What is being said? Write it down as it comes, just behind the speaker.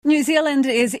New Zealand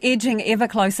is edging ever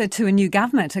closer to a new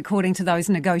government, according to those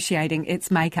negotiating its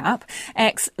make-up.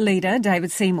 ACT's leader, David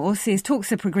Seymour, says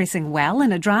talks are progressing well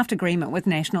and a draft agreement with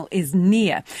National is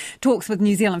near. Talks with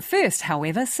New Zealand First,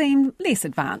 however, seem less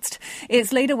advanced.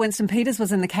 Its leader, Winston Peters,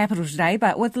 was in the capital today,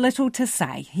 but with little to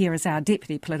say. Here is our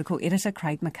deputy political editor,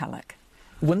 Craig McCulloch.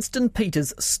 Winston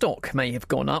Peters' stock may have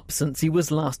gone up since he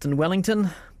was last in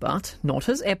Wellington, but not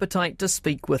his appetite to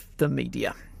speak with the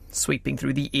media. Sweeping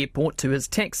through the airport to his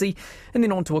taxi and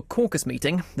then on to a caucus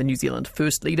meeting, the New Zealand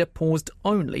First leader paused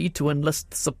only to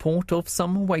enlist the support of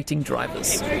some waiting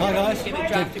drivers. Hi guys,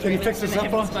 can you fix this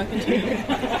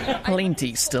up?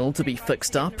 Plenty still to be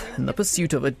fixed up in the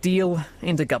pursuit of a deal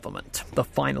and a government. The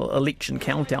final election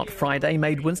count out Friday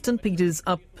made Winston Peters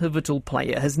a pivotal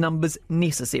player, his numbers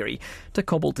necessary to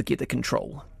cobble together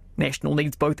control. National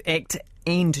needs both ACT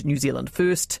and New Zealand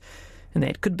First, and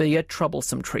that could be a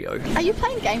troublesome trio. Are you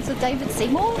playing games with David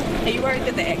Seymour? Are you worried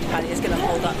that the ACT Party is going to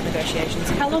hold up negotiations?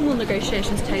 How long will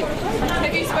negotiations take?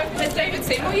 Have you spoken to David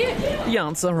Seymour yet? The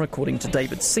answer, according to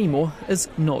David Seymour, is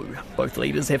no. Both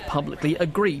leaders have publicly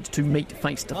agreed to meet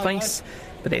face-to-face,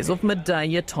 but as of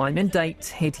midday, a time and date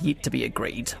had yet to be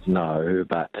agreed. No,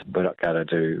 but we're not going to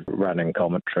do running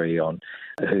commentary on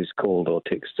who's called or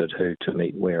texted who to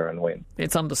meet where and when.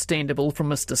 It's understandable from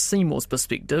Mr Seymour's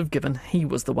perspective, given he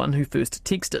was the one who first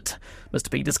texted. Mr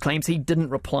Peters claims he didn't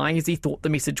reply as he thought the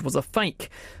message was a fake,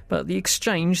 but the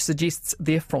exchange suggests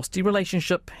their frosty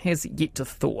relationship has yet to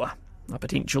thaw. A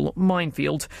potential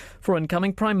minefield for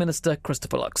incoming Prime Minister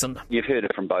Christopher Luxon. You've heard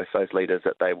it from both those leaders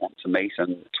that they want to meet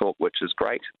and talk, which is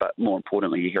great, but more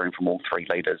importantly, you're hearing from all three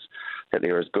leaders that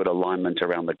there is good alignment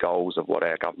around the goals of what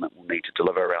our government will need to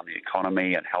deliver around the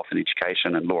economy and health and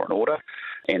education and law and order.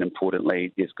 And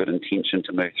importantly, there's good intention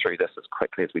to move through this as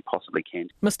quickly as we possibly can.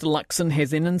 Mr Luxon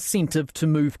has an incentive to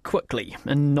move quickly.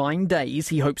 In 9 days,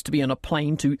 he hopes to be on a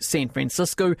plane to San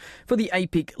Francisco for the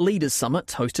APEC Leaders Summit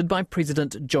hosted by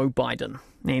President Joe Biden.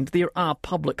 And there are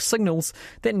public signals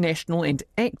that National and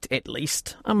ACT, at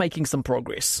least, are making some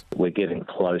progress. We're getting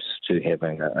close to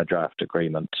having a draft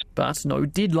agreement. But no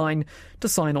deadline to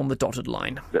sign on the dotted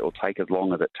line. It will take as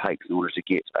long as it takes in order to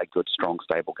get a good, strong,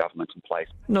 stable government in place.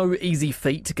 No easy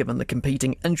feat given the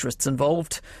competing interests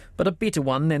involved, but a better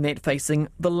one than that facing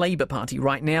the Labour Party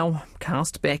right now,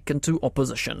 cast back into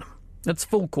opposition. Its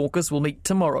full caucus will meet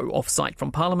tomorrow off-site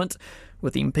from Parliament,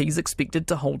 with MPs expected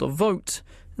to hold a vote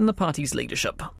in the party's leadership.